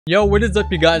Yo, what is up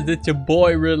you guys, it's your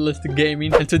boy Realistic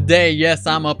Gaming, and today, yes,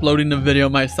 I'm uploading the video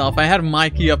myself. I had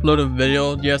Mikey upload a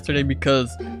video yesterday because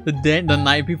the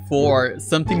night before,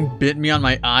 something bit me on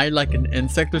my eye like an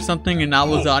insect or something, and I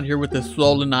was out here with a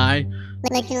swollen eye.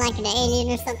 Looking like an alien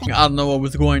or something. I don't know what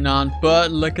was going on, but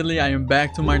luckily I am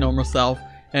back to my normal self.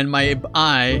 And my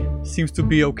eye seems to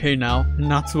be okay now,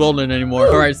 not swollen anymore.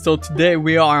 Alright, so today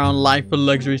we are on Life of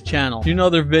Luxury's channel. You know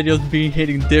their videos being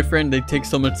hitting different, they take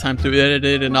so much time to edit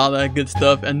it and all that good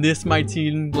stuff. And this might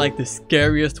seem like the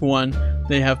scariest one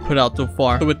they have put out so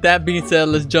far. So with that being said,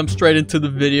 let's jump straight into the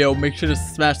video. Make sure to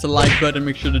smash the like button,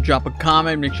 make sure to drop a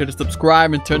comment, make sure to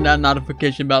subscribe and turn that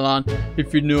notification bell on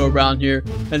if you're new around here.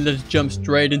 And let's jump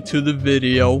straight into the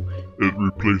video. It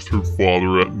replaced her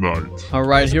father at night.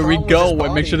 Alright, here we go.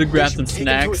 Make sure to grab some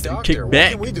snacks and kick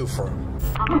back.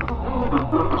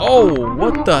 Oh,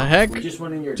 what the heck?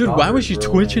 Dude, why was she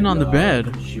twitching on the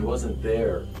bed? She wasn't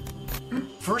there.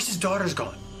 First, his daughter's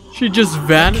gone. She just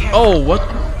vanished. Oh, what?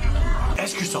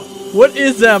 Ask yourself. What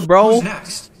is that, bro? Who's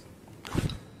next?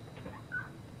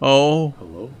 Oh.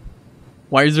 Hello?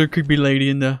 Why is there a creepy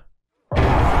lady in the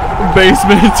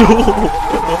basement?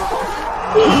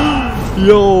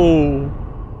 Yo,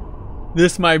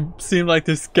 this might seem like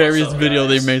the scariest video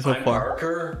they made so far. I'm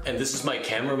Parker, and this is my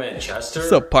cameraman Chester.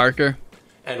 What's up, Parker?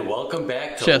 And welcome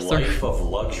back to Chester. Life of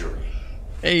Luxury.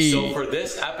 Hey. So for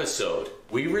this episode,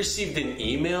 we received an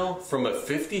email from a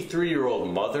 53-year-old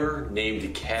mother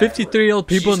named Catherine. 53-year-old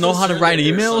people know how to write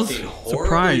emails?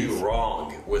 Surprise. Surprise.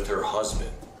 Wrong with her husband.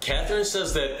 Catherine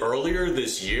says that earlier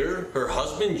this year, her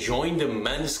husband joined a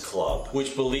men's club,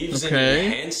 which believes in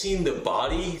enhancing the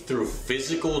body through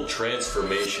physical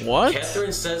transformation. What?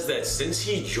 Catherine says that since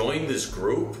he joined this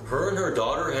group, her and her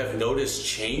daughter have noticed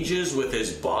changes with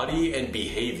his body and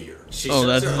behavior. She says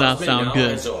that her does not husband sound now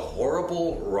good. has a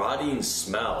horrible, rotting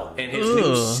smell, and his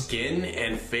new skin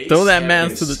and face Throw that have man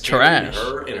been to the scaring trash.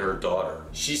 her and her daughter.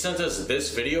 She sent us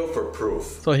this video for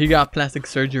proof. So he got plastic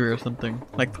surgery or something,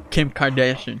 like Kim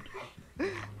Kardashian.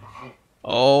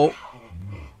 Oh.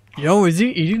 Yo, is he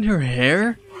eating her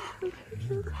hair?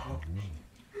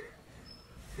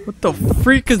 What the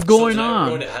freak is going on? We're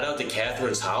going to head out to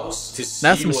Catherine's house to see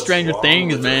That's some what's Stranger wrong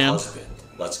Things, with her man. husband.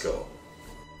 Let's go.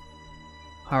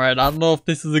 Alright, I don't know if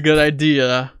this is a good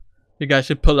idea. You guys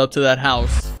should pull up to that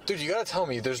house. Dude, you gotta tell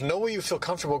me, there's no way you feel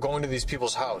comfortable going to these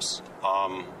people's house.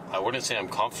 I wouldn't say I'm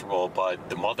comfortable, but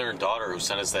the mother and daughter who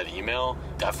sent us that email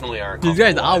definitely aren't These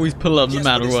comfortable. guys always pull up no Yes,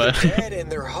 matter but what. it's their dad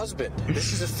and their husband.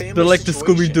 This is a family They're like the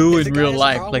situation. Scooby-Doo If in the guy real has a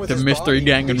life, problem like with the his mystery body,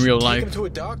 gang in they real should life. Take him to a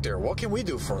doctor. What can we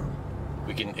do for him?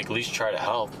 We can at least try to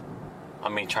help. I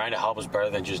mean, trying to help is better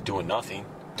than just doing nothing.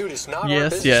 Dude, it's not our Yes,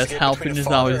 business yes, to get helping between a is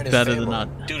father always and his better family. than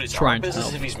not Dude, it's our trying to business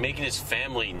help. if he's making his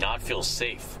family not feel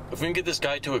safe. If we can get this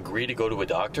guy to agree to go to a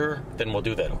doctor, then we'll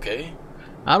do that, okay?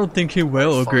 I don't think he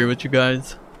will That's agree fine. with you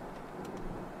guys.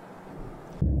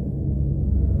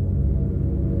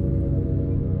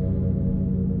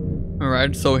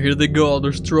 Alright, so here they go.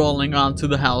 They're strolling onto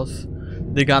the house.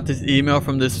 They got this email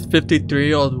from this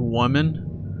 53-year-old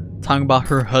woman talking about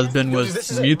her husband was Dude,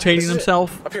 this is it. mutating This is it.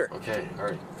 himself. Up here. Okay,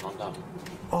 alright, calm down.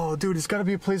 Oh, dude, it's gotta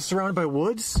be a place surrounded by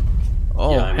woods.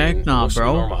 Oh, Yeah, I heck mean, nah, looks like a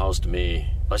bro. normal house to me.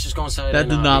 Let's just go inside. That and,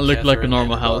 did not meet look like a Catherine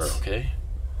normal and her daughter, house. Okay.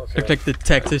 Looked like the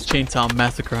Texas Chainsaw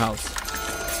Massacre house.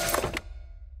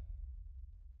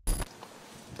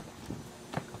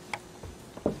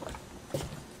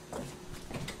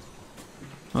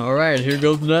 Alright, here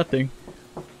goes nothing.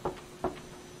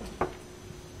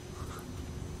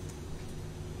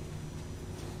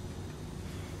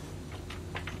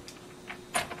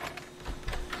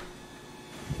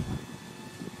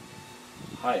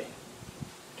 Hi,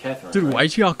 Catherine. Dude, right? why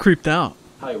is she all creeped out?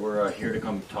 Hi, we're here to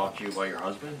come talk to you about your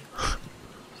husband. Please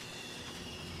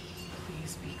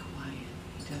be quiet.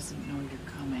 He doesn't know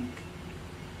you're coming.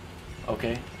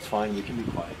 Okay, it's fine. We can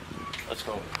be quiet. Let's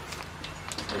go.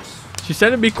 She said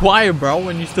to be quiet, bro,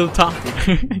 when you're still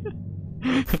talking.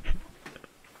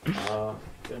 Got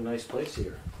a nice place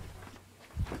here.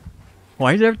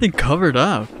 Why is everything covered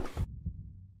up?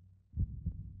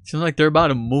 Seems like they're about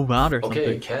to move out or Okay,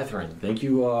 something. Catherine, thank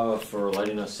you for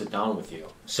letting us sit down with you.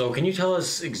 So, can you tell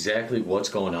us exactly what's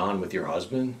going on with your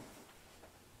husband?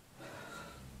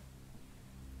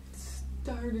 It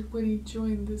started when he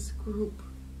joined this group.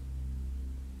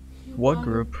 He What wanted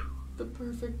group? The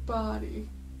perfect body.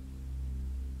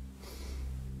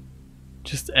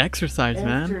 Just exercise,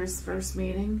 After man. his first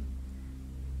meeting,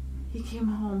 he came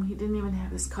home. He didn't even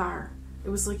have his car. It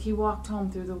was like he walked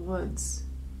home through the woods.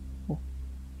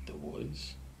 The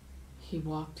woods? He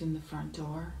walked in the front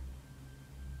door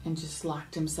and just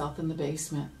locked himself in the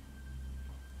basement.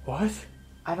 What?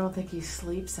 I don't think he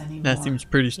sleeps anymore. That seems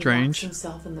pretty He strange. locks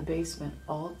himself in the basement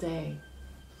all day.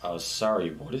 I was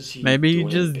sorry. What is he Maybe doing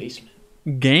he in the just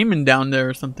basement? gaming down there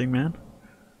or something, man.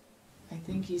 I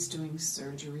think he's doing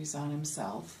surgeries on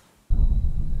himself.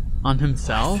 On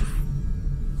himself?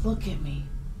 Look at me.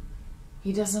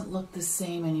 He doesn't look the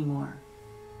same anymore.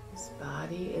 His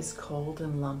body is cold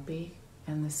and lumpy,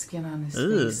 and the skin on his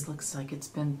face looks like it's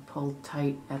been pulled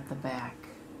tight at the back.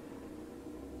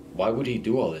 Why would he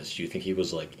do all this? Do you think he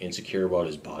was like insecure about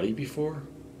his body before?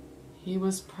 He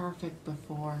was perfect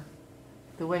before.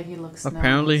 The way he looks now.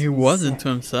 Apparently makes he me wasn't sick. to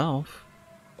himself.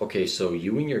 Okay, so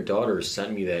you and your daughter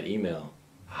sent me that email.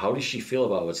 How does she feel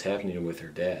about what's happening with her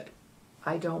dad?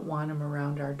 I don't want him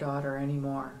around our daughter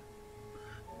anymore.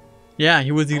 Yeah,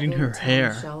 he was I eating didn't her tell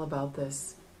hair. Michelle about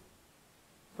this,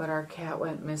 but our cat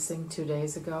went missing 2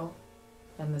 days ago,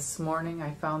 and this morning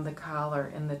I found the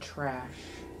collar in the trash.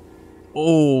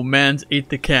 Oh, man's ate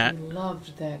the I cat.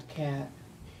 loved that cat.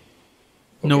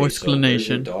 No Okay,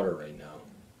 explanation. So where's your daughter right now?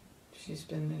 She's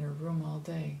been in her room all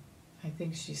day. I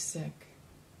think she's sick.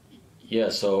 Yeah,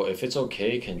 so if it's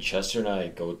okay, can Chester and I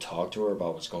go talk to her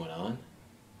about what's going on?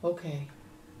 Okay.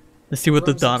 Let's see what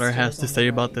the Room's daughter has upstairs to on say the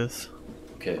about right. this.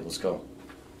 Okay, let's go.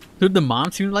 Dude, the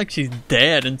mom seems like she's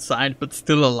dead inside, but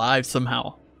still alive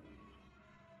somehow.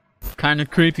 Kinda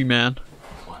creepy, man.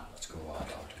 Come on, let's go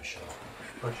talk to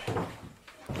Michelle.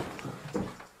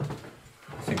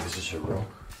 I think this is her room.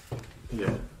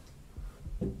 Yeah.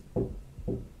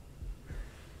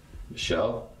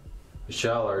 Michelle?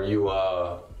 Michelle, are you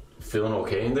feeling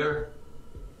okay in there?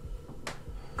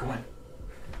 Go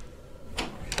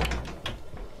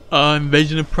on.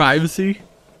 Invasion of privacy?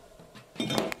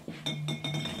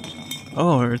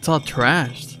 Oh, it's all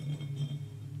trashed.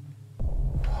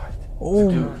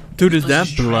 Oh, dude, is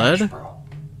that blood?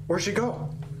 Where'd she go?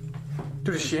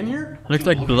 Dude, is she in here? Looks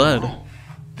like blood.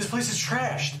 This place is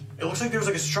trashed. It looks like there was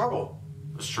like a struggle.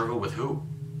 A struggle with who?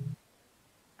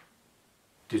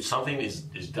 Dude, something is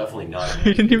definitely not.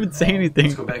 He didn't even say anything.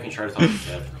 Let's go back and try to talk to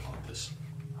Catherine about this.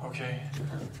 Okay.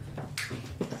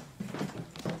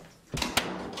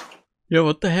 Yo,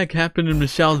 what the heck happened in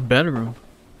Michelle's bedroom?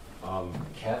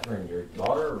 Catherine, your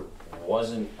daughter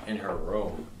wasn't in her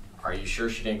room. Are you sure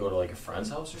she didn't go to like a friend's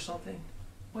house or something?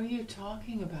 What are you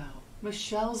talking about?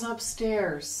 Michelle's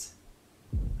upstairs.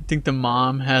 I think the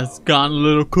mom has gone a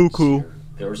little cuckoo.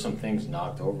 There were some things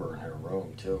knocked over in her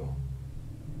room too.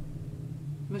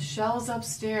 Michelle's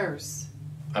upstairs.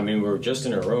 I mean, we were just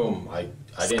in her room. I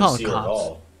didn't call see her at cops.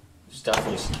 all. It's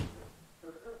definitely.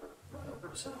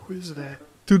 Who is that?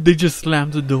 Dude, they just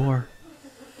slammed the door.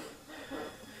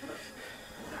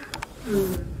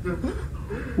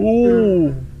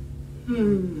 Ooh.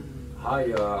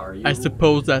 Hi, are you? I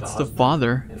suppose that's the husband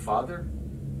father. and father?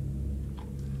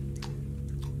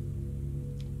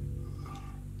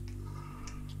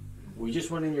 We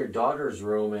just went in your daughter's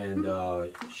room and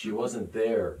she wasn't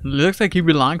there. Looks like he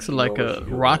belongs to like What was a he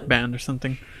doing? rock band or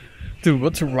something. Dude,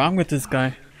 what's wrong with this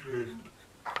guy?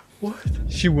 What?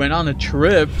 She went on a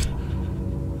trip.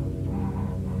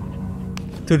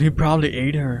 Dude, he probably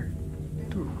ate her.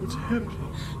 Dude, what's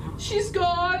happening? She's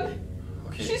gone.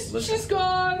 Okay, She's listen,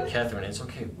 gone. Catherine, it's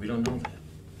okay. We don't know that.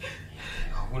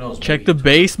 Who knows? Check maybe the it's-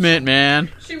 basement,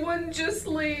 man. She wouldn't just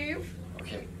leave.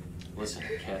 Okay, listen,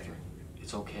 Catherine,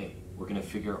 it's okay. We're gonna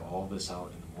figure all this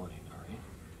out in the morning, alright?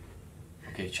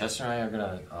 Okay, Chester and I are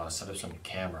gonna set up some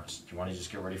cameras. Do you want to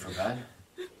just get ready for bed?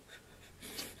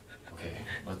 Okay,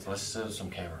 let's set up some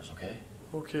cameras, okay?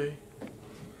 Okay.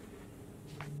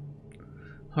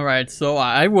 Alright, so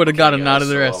I would have gotten out of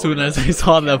there as soon as I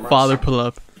saw the father pull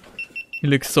up. He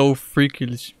looks so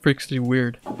freakishly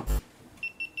weird. Okay,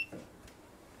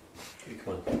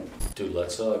 come on. Dude,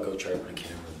 let's go try to put a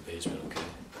camera in the basement, okay?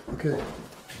 Okay.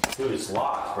 Dude, it's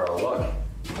locked, bro, look.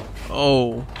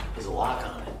 Oh. There's a lock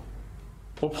on it.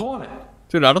 Well, pull on it.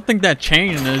 Dude, I don't think that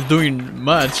chain is doing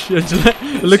much.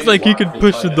 It looks like he could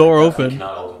push the door open.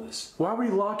 Cannot open this. Why would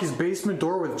he lock his basement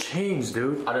door with chains,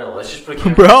 dude? I don't know, let's just put a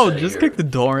camera Bro, inside just here. kick the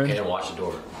door Okay, in. and watch the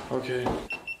door. Okay.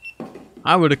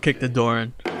 I would have kicked the door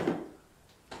in.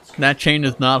 That chain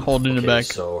is not holding it Okay, back.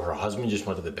 so her husband just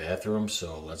went to the bathroom,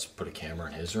 so let's put a camera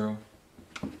in his room.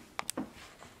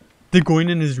 They're going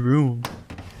in his room.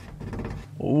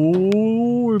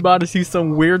 Oh, we're about to see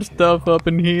some weird stuff up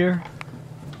in here.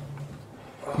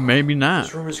 Maybe not.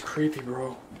 This room is creepy,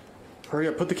 bro. Hurry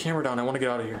up, put the camera down. I want to get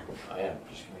out of here. I am,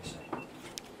 just give me a second.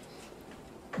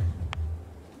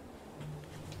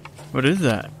 What is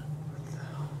that?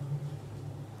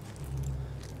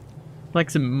 Like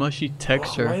some mushy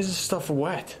texture. Why is this stuff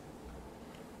wet?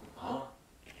 Huh?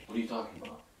 What are you talking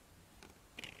about?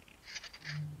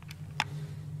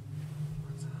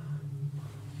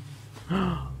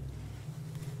 Huh?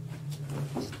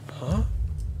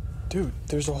 Dude,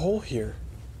 there's a hole here.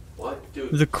 What?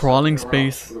 Dude, There's a crawling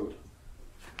space.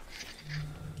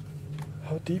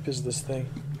 How deep is this thing?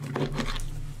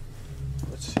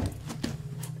 Let's see.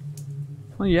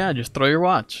 Oh yeah, just throw your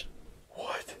watch.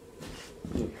 What?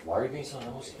 Dude, why are you being so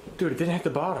nosy? Dude, it didn't hit the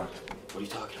bottom. What are you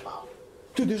talking about?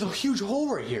 Dude, there's a huge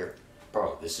hole right here.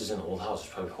 Bro, this is an old house.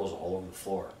 There's probably holes all over the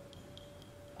floor.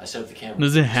 I set up the camera.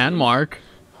 There's a hand mark.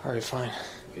 Alright, fine.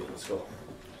 Okay, let's go.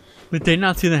 Did they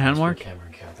not see the hand Let's mark? put the camera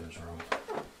in Catherine's room.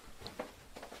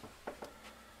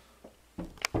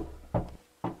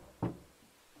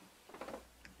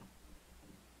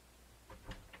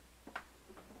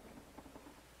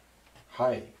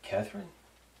 Hi, Catherine?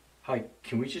 Hi,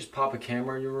 can we just pop a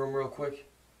camera in your room real quick?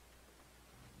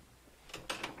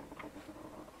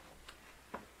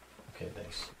 Okay,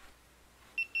 thanks.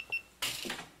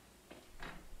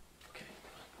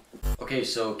 Okay,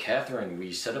 so Catherine,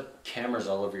 we set up cameras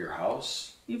all over your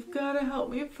house. You've got to help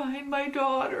me find my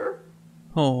daughter.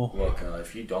 Oh. Look,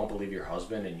 if you don't believe your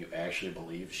husband and you actually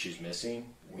believe she's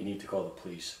missing, we need to call the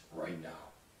police right now.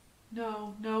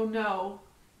 No, no, no.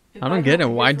 If I don't get it. hear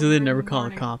Why from do they her in never the call the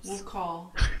morning, cops? We'll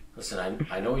call. Listen,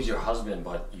 I know he's your husband,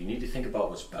 but you need to think about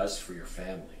what's best for your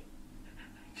family.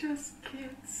 I just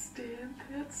can't stand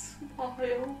that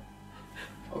smile.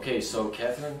 Okay, so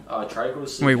Catherine, try to go to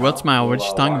sleep. Wait, what's now. Smile? What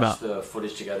you talking watch about? the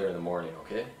footage together in the morning,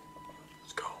 okay?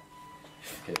 Let's go.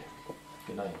 Okay.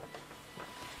 Good night.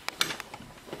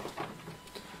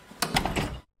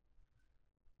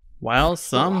 Well,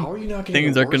 How are you not getting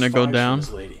things the are gonna worst go vibes from down.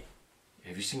 this lady?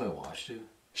 Have you seen my watch, dude?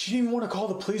 She didn't even want to call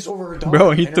the police over her daughter.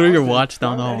 Bro, he and threw her your husband. watch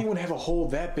down the Why hall. would anyone have a hole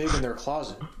that big in their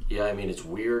closet? Yeah, I mean, it's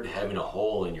weird having a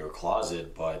hole in your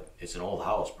closet, but it's an old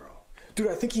house, bro. Dude,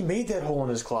 I think he made that hole in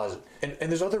his closet. And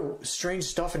there's other strange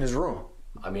stuff in his room.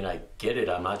 I mean, I get it.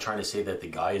 I'm not trying to say that the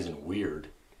guy isn't weird,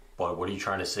 but what are you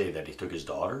trying to say? That he took his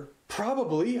daughter?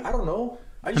 Probably. I don't know.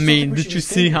 I just don't mean, think we did should you be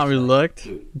see staying how he here. looked?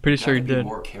 Dude, I'm pretty sure he you gotta did. be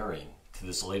more caring to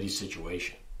this lady's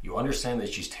situation. You understand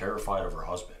that she's terrified of her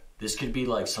husband. This could be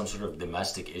like some sort of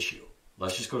domestic issue.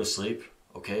 Let's just go to sleep,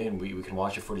 okay? And we can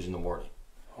watch the footage in the morning.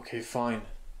 Okay, fine.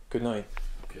 Good night.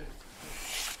 Okay.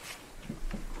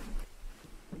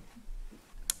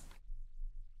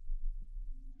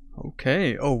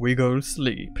 Okay, oh, we go to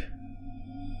sleep.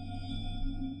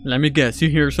 Let me guess, you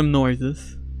hear some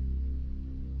noises.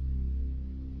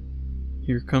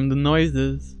 Here come the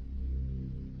noises.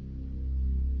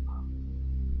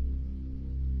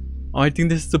 Oh, I think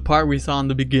this is the part we saw in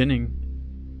the beginning.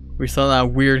 We saw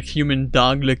that weird human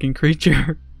dog looking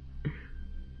creature.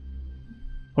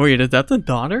 Oh wait, is that the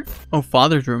daughter? Oh,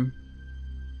 father's room.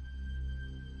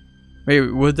 Wait,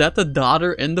 was that the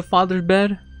daughter in the father's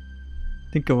bed?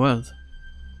 I think it was.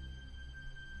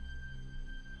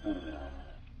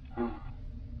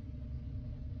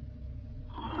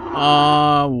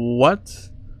 What?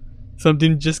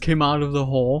 Something just came out of the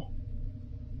hole.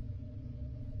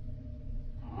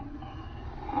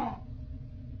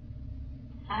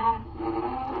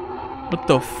 What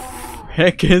the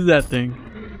heck is that thing?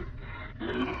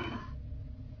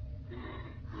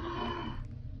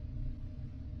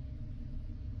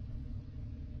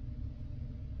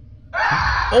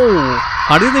 Oh,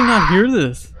 how did they not hear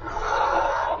this?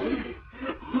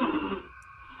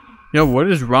 Yo, what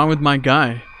is wrong with my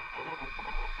guy?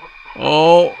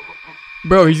 Oh,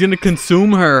 bro, he's gonna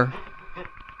consume her.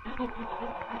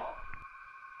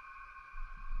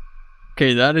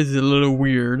 Okay, that is a little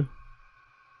weird.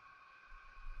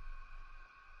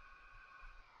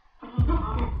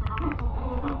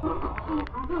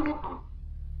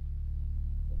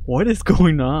 What is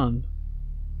going on?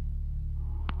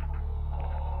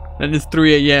 And it's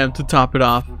 3 a.m. to top it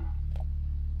off.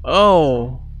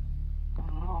 Oh.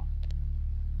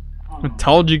 I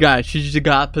told you guys, she just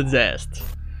got possessed.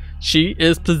 She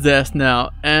is possessed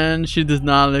now, and she does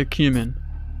not look human.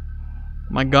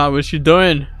 My god, what's she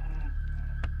doing?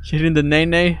 She hitting the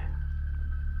nay-nay?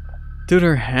 Dude,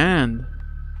 her hand.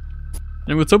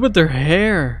 And what's up with her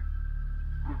hair?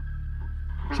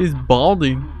 She's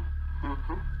balding.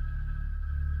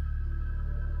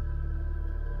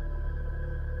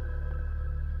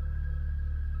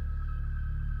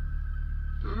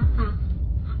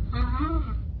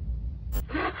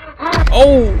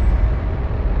 Oh!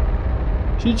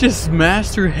 She just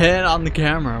smashed her head on the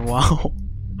camera. Wow.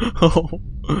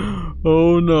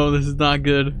 Oh no, this is not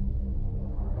good.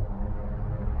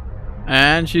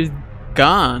 And she's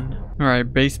gone.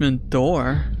 Alright, basement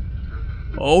door.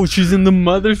 Oh, she's in the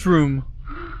mother's room.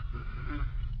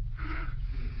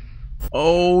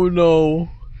 Oh no.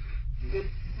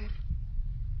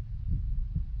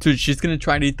 Dude, she's gonna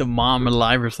try to eat the mom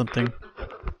alive or something.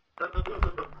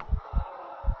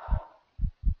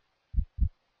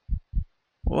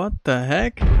 What the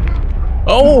heck?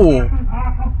 Oh!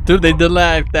 Dude, they did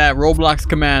like that Roblox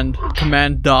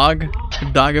command dog.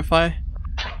 Dogify?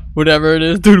 Whatever it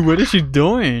is. Dude, what is she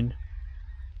doing?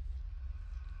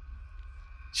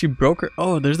 She broke her.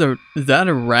 Oh, is that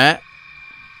a rat?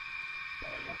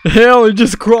 Hell, it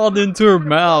just crawled into her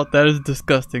mouth. That is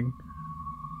disgusting.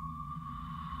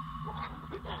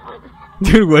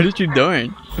 Dude, what is she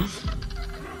doing?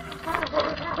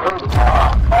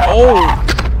 Oh!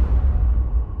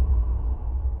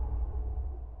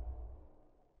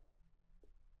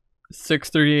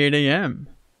 6:38 a.m.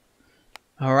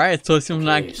 Alright, so it seems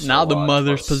like now the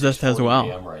mother's possessed as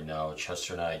well. Right now,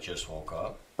 Chester and I just woke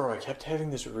up. Bro, I kept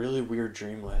having this really weird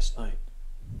dream last night.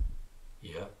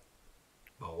 Yeah?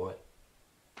 About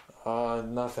what?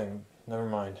 Nothing. Never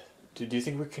mind. Do you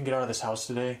think we can get out of this house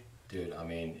today? Dude, I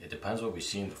mean, it depends what we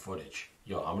see in the footage.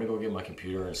 Yo, I'm gonna go get my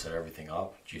computer and set everything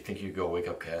up. Do you think you'd go wake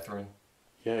up Catherine?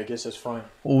 Yeah, I guess that's fine.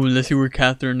 Oh, let's see where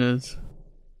Catherine is.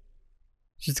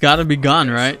 She's gotta be gone,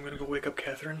 right? So I'm gonna go wake up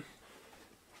Catherine.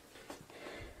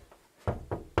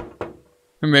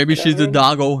 Or maybe she's the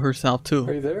doggo herself too.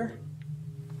 Are you there?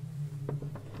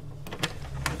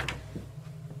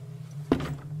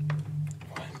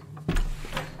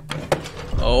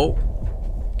 Oh.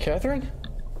 Catherine?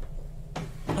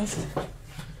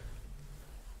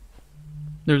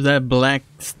 There's that black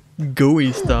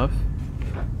gooey stuff.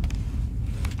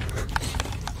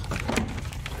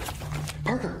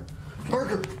 Parker!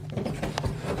 Parker!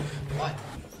 What?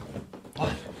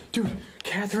 What? Dude,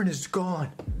 Catherine is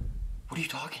gone. What are you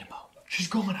talking about? She's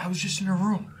gone. I was just in her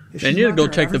room. They need to go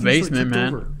check the basement,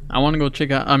 man. I want to go check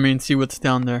out. I mean, see what's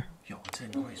down there. Yo, what's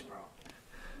that noise, bro?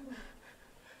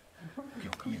 Yo,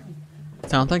 come here.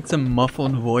 Sounds like some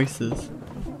muffled voices.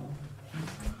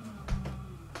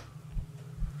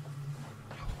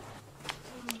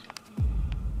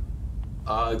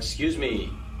 Excuse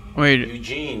me. Wait.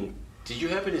 Eugene, did you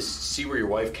happen to see where your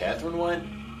wife Catherine went?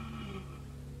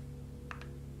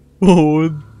 Oh.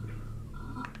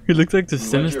 He looks like the We went to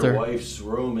Sinister. your wife's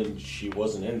room and she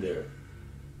wasn't in there.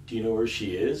 Do you know where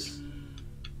she is?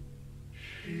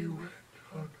 She went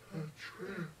on a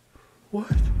trip.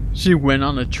 What? She went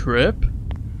on a trip?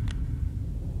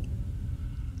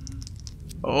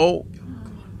 Oh.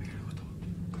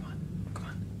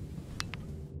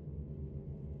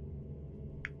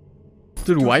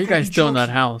 Dude, why are you guys still in that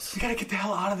house? We gotta get the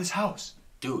hell out of this house.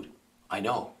 Dude, I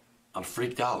know. I'm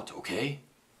freaked out, okay?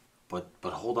 But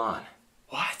hold on.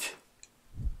 What?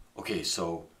 Okay,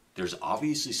 so there's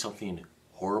obviously something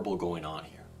horrible going on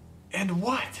here. And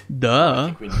what? I Duh.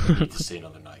 think we need to stay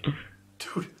another night.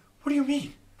 Dude, what do you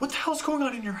mean? What the hell's going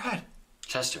on in your head?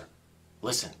 Chester,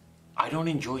 listen. I don't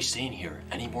enjoy staying here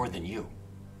any more than you.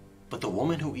 But the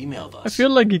woman who emailed us, I feel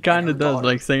like he and kind her of does, daughter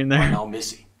like saying are there. now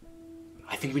missing.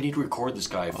 I think we need to record this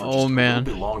guy for Oh, just a man.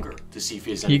 little bit longer to see if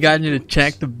he has You anything guys to need do to with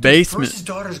check this. the basement. First his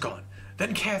daughter's gone,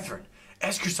 then Catherine.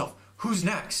 Ask yourself, who's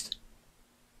next?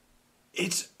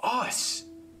 It's us.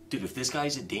 Dude, if this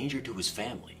guy's a danger to his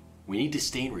family, we need to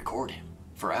stay and record him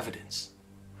for evidence.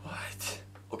 What?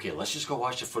 Okay, let's just go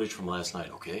watch the footage from last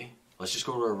night, okay? Let's just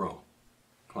go to our room.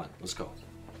 Come on, let's go.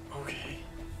 Okay.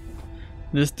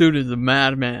 This dude is a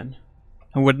madman.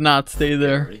 I would not stay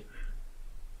there. Ready?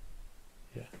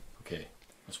 Yeah. Okay,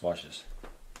 let's watch this.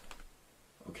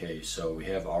 Okay, so we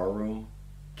have our room,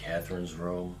 Catherine's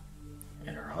room,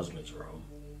 and her husband's room.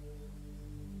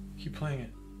 Keep playing it.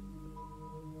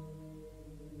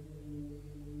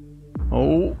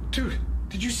 Oh. Dude,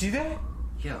 did you see that?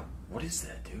 Yeah, what is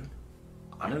that, dude?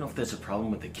 I don't know if that's a problem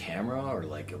with the camera or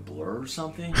like a blur or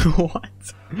something. What?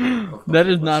 That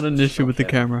is not an issue with the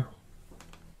camera.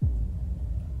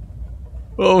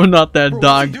 Oh, not that Bro, what's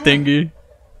dog he doing? thingy.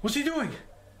 What's he doing?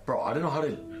 Bro, I don't know how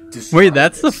to describe Wait,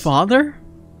 that's the this. father?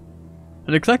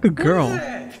 It looks like a What is girl.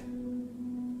 that?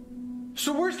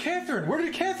 So where's Catherine? Where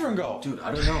did Catherine go? Dude,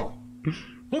 I don't know.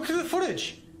 Look through the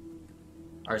footage.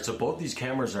 Alright, so both these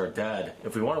cameras are dead.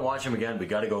 If we want to watch him again, we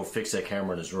gotta go fix that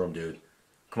camera in his room, dude.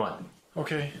 Come on,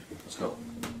 Okay. let's go.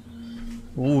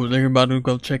 Oh, they're about to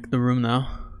go check the room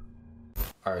now.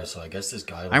 Alright, so I guess this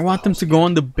guy. I want them to go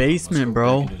in the basement,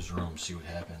 bro. Back in his room, see what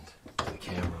happened. The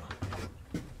camera.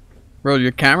 Bro,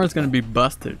 your camera's gonna be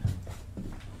busted.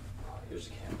 Here's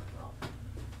the camera,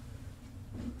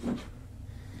 bro.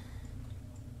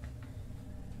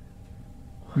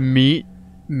 Meat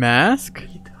mask?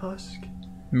 Eat husk.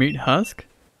 Meat husk?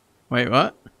 Wait,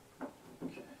 what?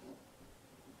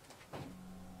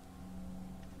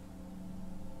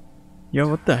 Yo,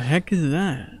 what the heck is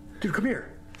that? Dude, come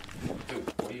here. Dude,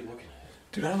 what are you looking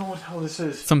at? Dude, I don't know what the hell this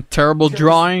is. Some terrible He's got this weird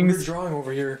drawings. drawing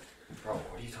over here. Bro,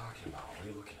 what are you talking about? What are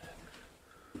you looking at?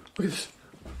 Look at this.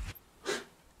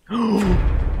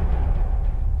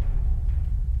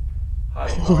 Hi,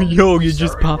 Oh, yo, you sorry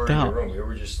just popped we're in your out. room. You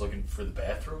were just looking for the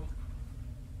bathroom?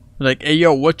 Like, hey,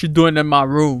 yo, what you doing in my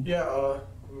room? Yeah,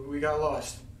 we got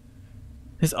lost.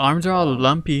 His arms are all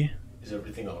lumpy. Is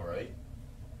everything alright?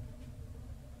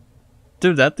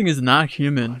 Dude, that thing is not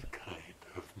human. What kind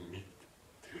of meat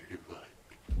do you like?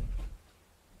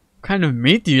 What kind of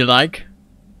meat do you like?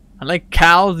 I like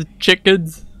cows,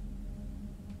 chickens.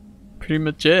 Pretty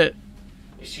much it.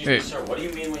 Excuse Hey. me, sir. What do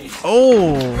you mean when you say...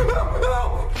 Oh,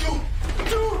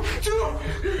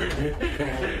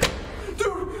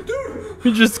 Dude!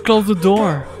 he just closed the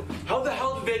door. How the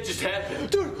hell did that just happen?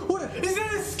 Dude, what? Is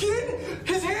that his skin?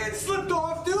 His hand slipped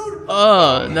off, dude!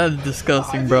 That's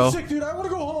disgusting, bro. I'm sick, dude. I want to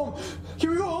go home. Can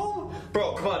we go home?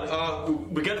 Bro, come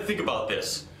on. We gotta think about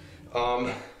this.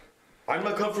 I'm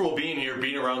not comfortable being here,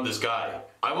 being around this guy.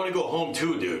 I want to go home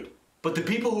too, dude. But the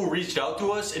people who reached out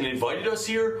to us and invited us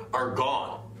here are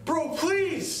gone. Bro,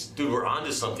 please! Dude, we're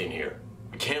onto something here.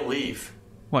 We can't leave.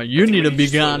 Well, you need to be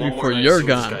Just wait gone one more before night to you're see what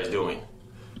gone. This guy's doing.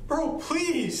 Bro,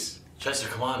 please! Chester,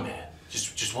 come on, man.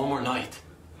 Just one more night.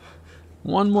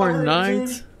 One more Alright, night.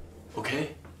 dude.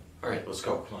 Okay? Alright, let's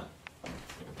go. Come on.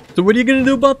 So what are you gonna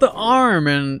do about the arm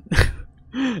and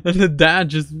and the dad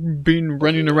just being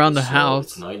running around the So, house?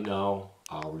 It's night now.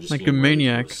 We're just Like a getting ready to go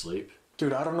maniac. to sleep.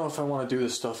 Dude, I don't know if I want to do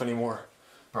this stuff anymore.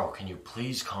 Bro, can you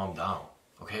please calm down?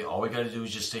 Okay, all we gotta do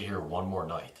is just stay here one more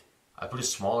night. I put a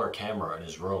smaller camera in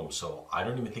his room, so I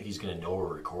don't even think he's gonna know we're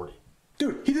recording.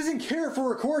 Dude, he doesn't care if we're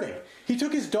recording. He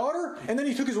took his daughter, and then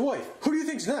he took his wife. Who do you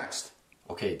think's next?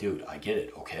 Okay, dude, I get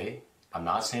it, okay? I'm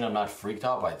not saying I'm not freaked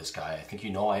out by this guy. I think you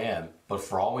know I am. But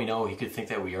for all we know, he could think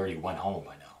that we already went home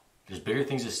by now. There's bigger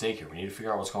things at stake here. We need to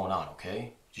figure out what's going on,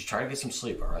 okay? Just try to get some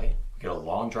sleep, alright? We got a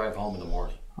long drive home in the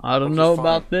morning. I don't know Fine.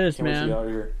 about this, Can't wait to get man. out of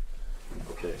here.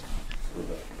 Okay.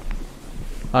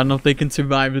 I don't know if they can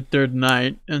survive the third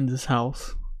night in this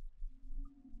house.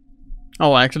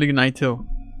 Oh, actually, night two.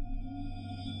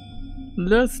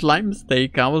 Little slight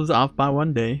mistake. I was off by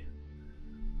one day.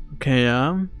 Okay,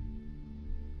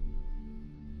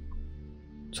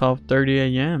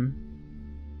 12:30 a.m.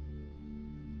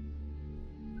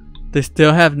 They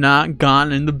still have not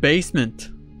gone in the basement.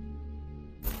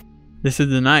 This is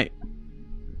the night.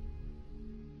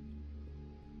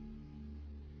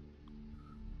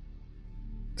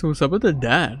 So what's up with the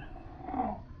dad?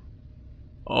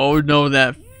 Oh no,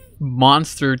 that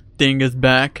monster thing is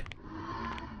back.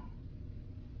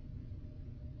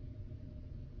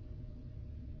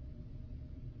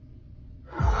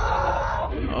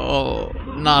 Oh,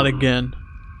 not again.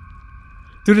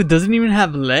 Dude, it doesn't even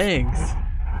have legs.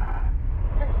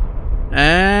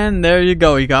 And there you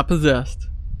go, he got possessed.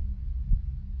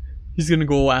 He's gonna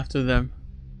go after them.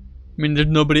 I mean, there's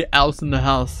nobody else in the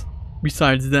house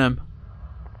besides them.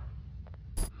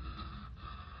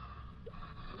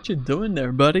 What you doing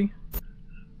there, buddy?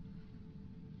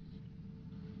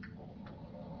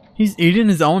 He's eating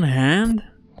his own hand?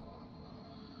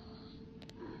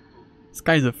 This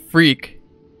guy's a freak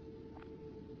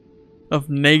of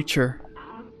nature.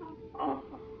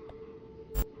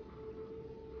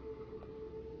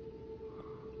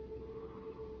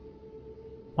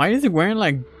 Why is he wearing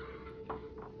like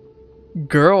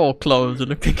girl clothes? It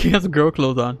looks like he has girl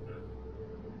clothes on.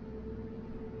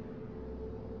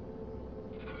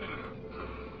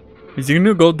 Is he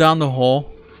gonna go down the hole?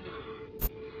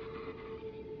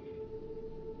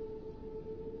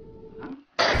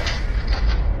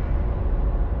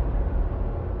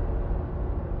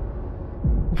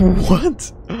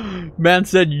 What? Man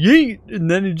said yeet, and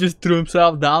then he just threw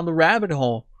himself down the rabbit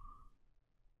hole.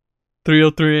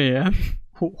 3:03 a.m.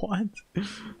 What?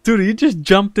 Dude, he just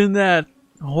jumped in that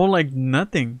hole like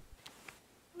nothing.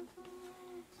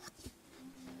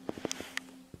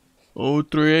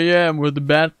 3 a.m. where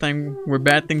bad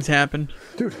things happen.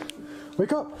 Dude,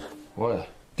 wake up. What?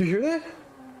 Do you hear that?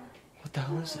 What the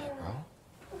hell is that, bro?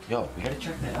 Yo, we gotta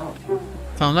check that out, dude.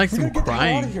 Sounds like We some gotta get the hell out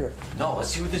of crying. here. No, let's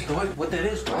see what that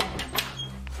is, bro.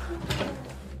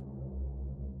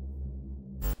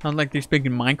 Sounds like they're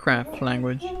speaking Minecraft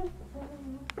language.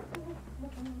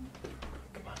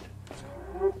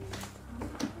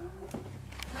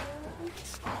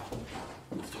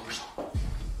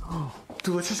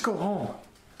 Dude, let's just go home.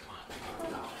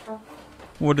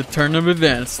 What a turn of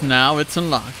events. Now it's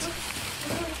unlocked.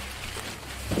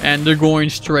 And they're going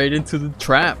straight into the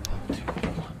trap.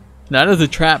 That is a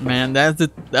trap, man. That's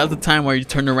the time where you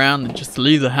turn around and just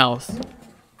leave the house.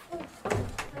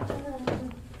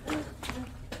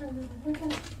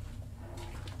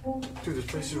 Dude, this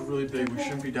place is really big. We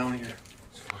shouldn't be down here.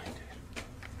 It's fine, dude.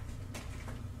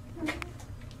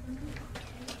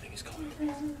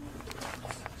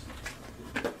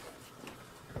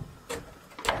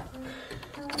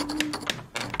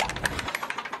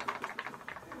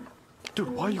 Dude,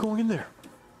 why are you going in there?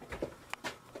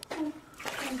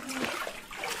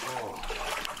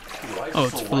 Oh,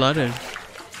 it's flooded.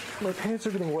 My pants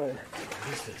are getting wet.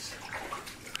 What is this?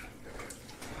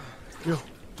 Yo,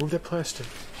 move that plastic.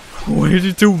 Why are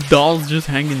the two dolls just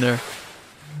hanging there?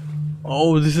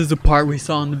 Oh, this is the part we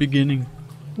saw in the beginning.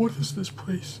 What is this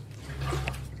place?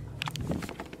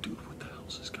 Dude, what the hell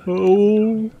is this guy?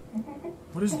 Oh.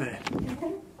 What is that?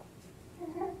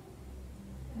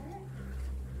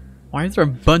 Why is there a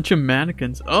bunch of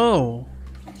mannequins? Oh.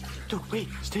 Dude, wait,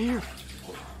 stay here.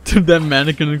 Dude, that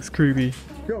mannequin looks creepy.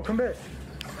 Yo, come back.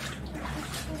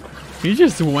 He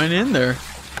just went in there.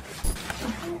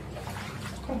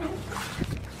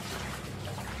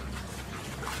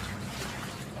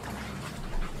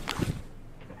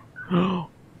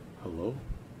 Hello?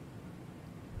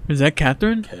 Is that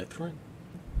Catherine? Catherine?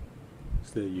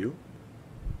 Is that you?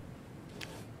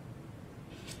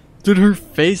 Dude, her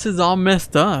face is all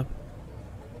messed up.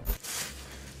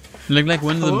 Look like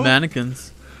one of the Hello?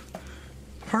 mannequins.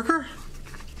 Parker?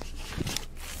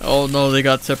 Oh no, they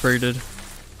got separated.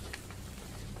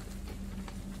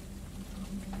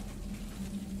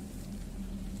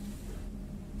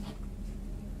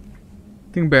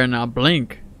 I think better not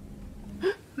blink.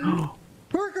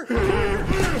 Parker!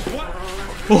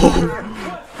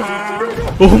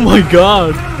 Oh my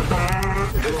god!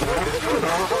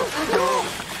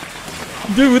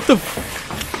 Dude, what the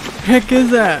heck is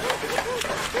that?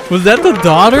 Was that the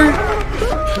daughter?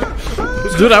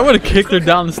 Dude, I would have kicked her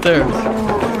down the stairs.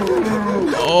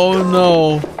 Oh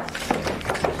no.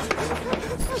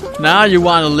 Now you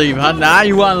want to leave, huh? Now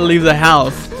you want to leave the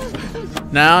house.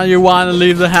 Now you want to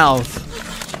leave the house.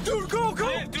 Dude, go!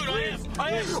 Dude,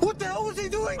 I am. What the hell was he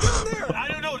doing down there? I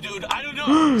don't know, dude. I don't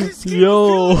know. His skin was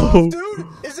Yo. peeling off, dude!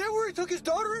 Is that where he took his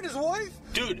daughter and his wife?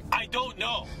 Dude, I don't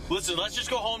know. Listen, let's just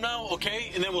go home now,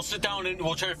 okay? And then we'll sit down and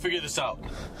we'll try to figure this out.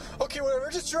 Okay, whatever,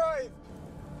 just drive.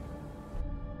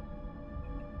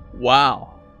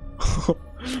 Wow.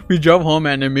 We drove home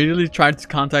and immediately tried to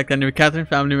contact any of Catherine's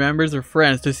family members or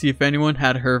friends to see if anyone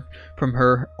had heard from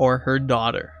her or her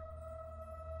daughter.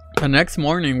 The next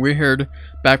morning, we heard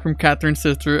back from Catherine's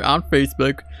sister on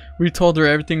Facebook. We told her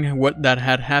everything that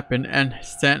had happened and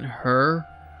sent her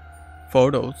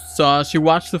photos. So she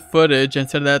watched the footage and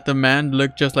said that the man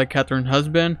looked just like Catherine's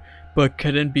husband, but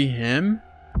couldn't be him.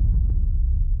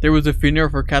 There was a funeral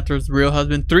for Catherine's real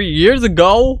husband 3 years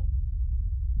ago.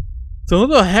 So who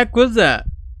the heck was that?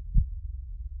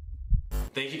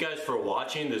 Thank you guys for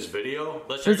watching this video.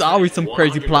 There's always some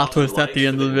crazy plot twist at the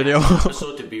end of the video.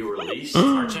 Episode to be released.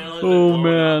 Our channel has been Oh blowing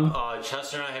man. up.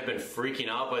 Chester and I have been freaking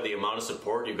out by the amount of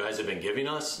support you guys have been giving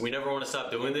us. We never want to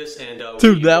stop doing this, and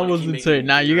Dude, we that wanna was keep insane. making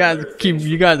Now you bigger guys and better keep, things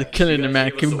you for guys are guys. killing You it, guys man.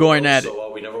 give us Keep the going world, at it.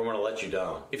 So we never want to let you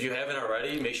down. If you haven't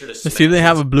already, make sure to. Let's see if they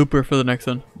have a blooper for the next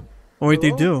one. Oh wait,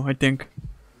 they do. I think.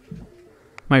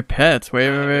 My pets.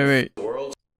 Wait.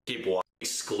 World, keep watching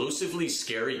exclusively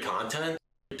scary content.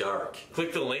 Dark.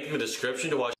 Click the link in the description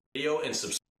to watch the video and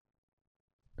subscribe.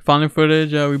 Found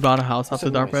footage. We bought a house off the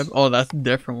dark web. Oh, that's a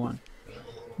different one.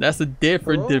 That's a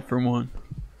different one.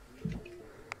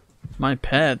 My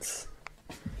pets.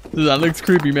 Dude, that looks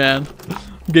creepy, man.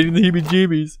 I'm getting the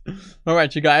heebie-jeebies.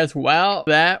 Alright, you guys. Well,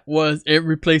 that was It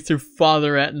Replaced Your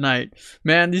Father at Night.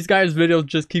 Man, these guys' videos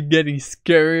just keep getting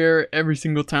scarier every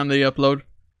single time they upload.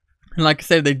 And like I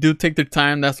said, they do take their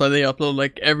time. That's why they upload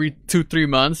like every 2-3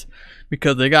 months.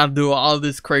 Because they gotta do all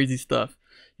this crazy stuff.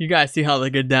 You guys see how they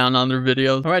get down on their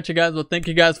videos. Alright, you guys. Well, thank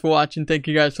you guys for watching. Thank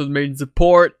you guys for the amazing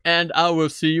support. And I will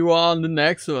see you all in the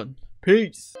next one.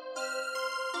 Peace.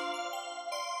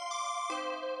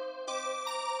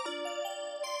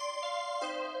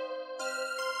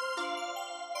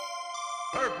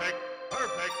 Perfect.